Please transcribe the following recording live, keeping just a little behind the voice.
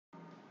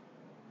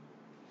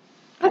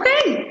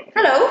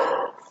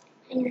Hello.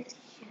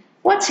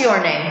 What's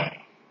your name?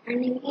 My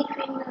name is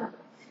Rina.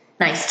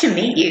 Nice to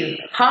meet you.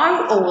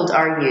 How old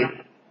are you?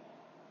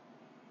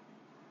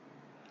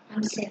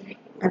 I'm 7.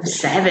 I'm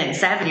 7.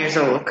 7 years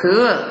old.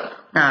 Cool.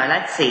 Now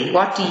let's see.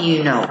 What do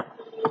you know?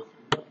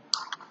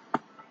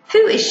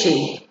 Who is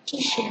she?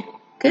 Teacher.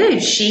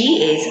 Good.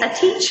 She is a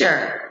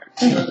teacher.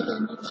 She is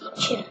a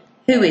teacher.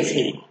 Who is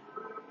he?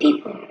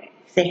 People.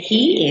 So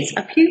he is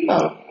a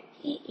pupil.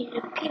 He is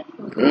a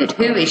people. Good.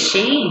 Who is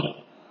she?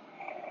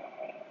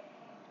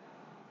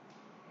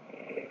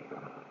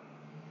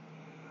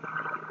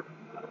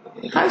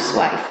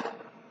 Housewife.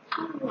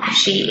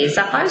 She is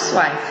a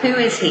housewife. Who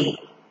is he?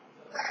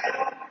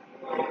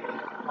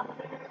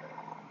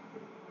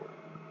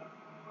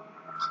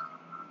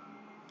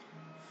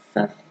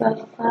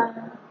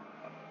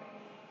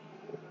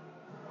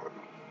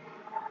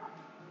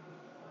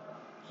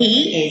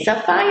 He is a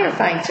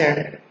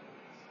firefighter.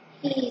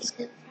 He is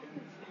a firefighter.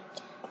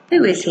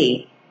 Who is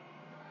he?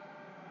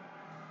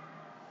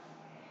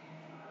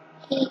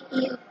 He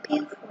is a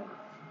people.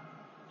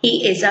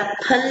 He is a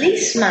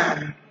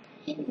policeman.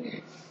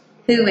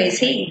 Who is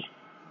he?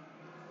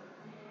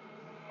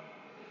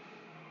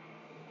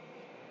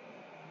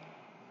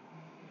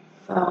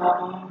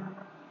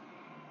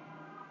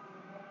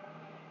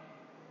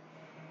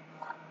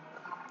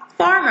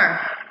 Farmer.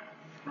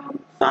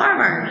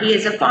 Farmer. He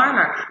is a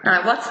farmer.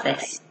 Now, what's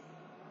this?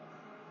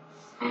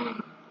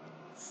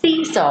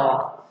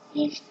 Seesaw.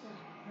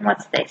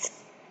 What's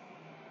this?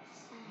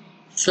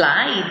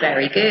 Slide.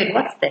 Very good.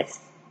 What's this?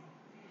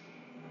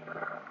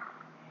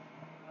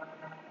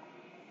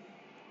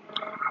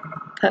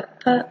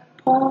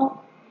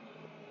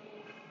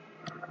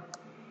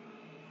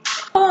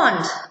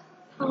 Pond.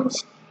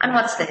 And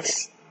what's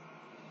this?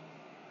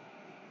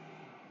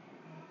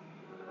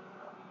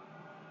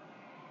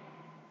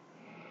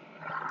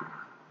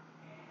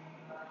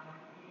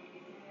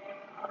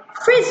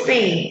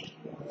 Frisbee.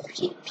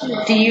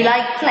 Do you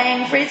like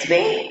playing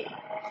frisbee?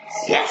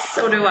 Yes,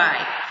 so do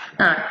I.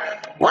 Now,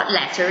 what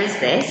letter is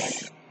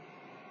this?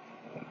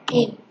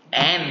 M.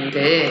 M,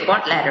 good.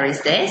 What letter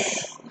is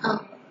this? O.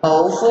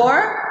 O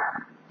for?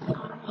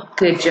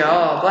 Good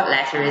job. What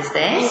letter is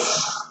this?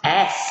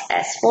 S.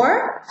 S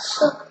for?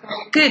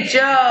 Good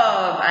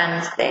job.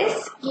 And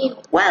this? U.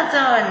 Well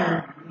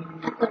done.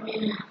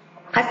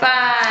 High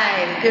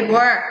five. Good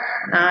work.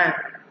 Now,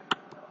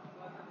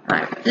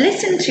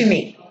 listen to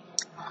me.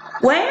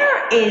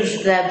 Where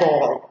is the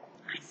ball?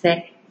 I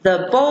say,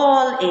 the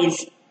ball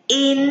is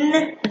in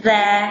the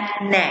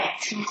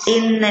net.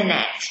 In the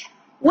net.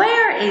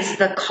 Where is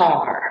the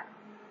car?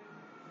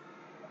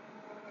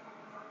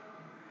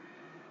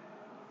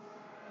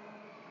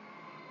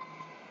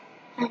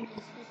 Under the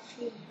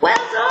tree. Well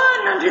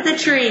done, under the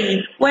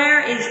tree.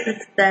 Where is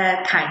the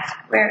kite?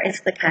 Where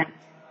is the kite?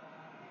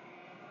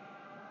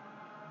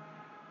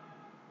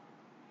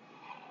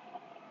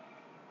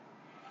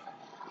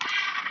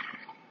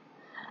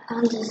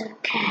 Under the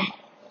cat.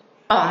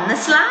 On the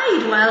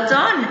slide, well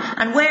done.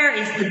 And where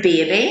is the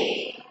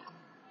baby?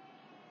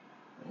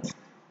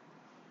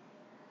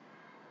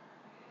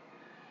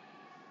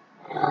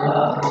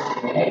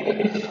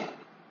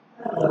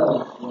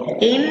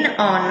 In,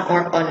 on,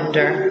 or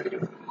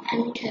under?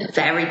 Under.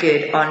 Very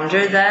good.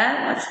 Under the,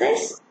 what's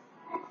this?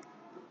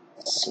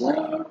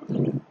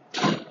 Swing.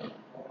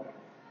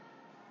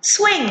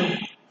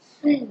 Swing.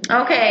 Swing.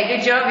 Okay,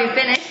 good job. You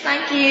finished.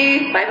 Thank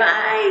you.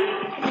 Bye-bye.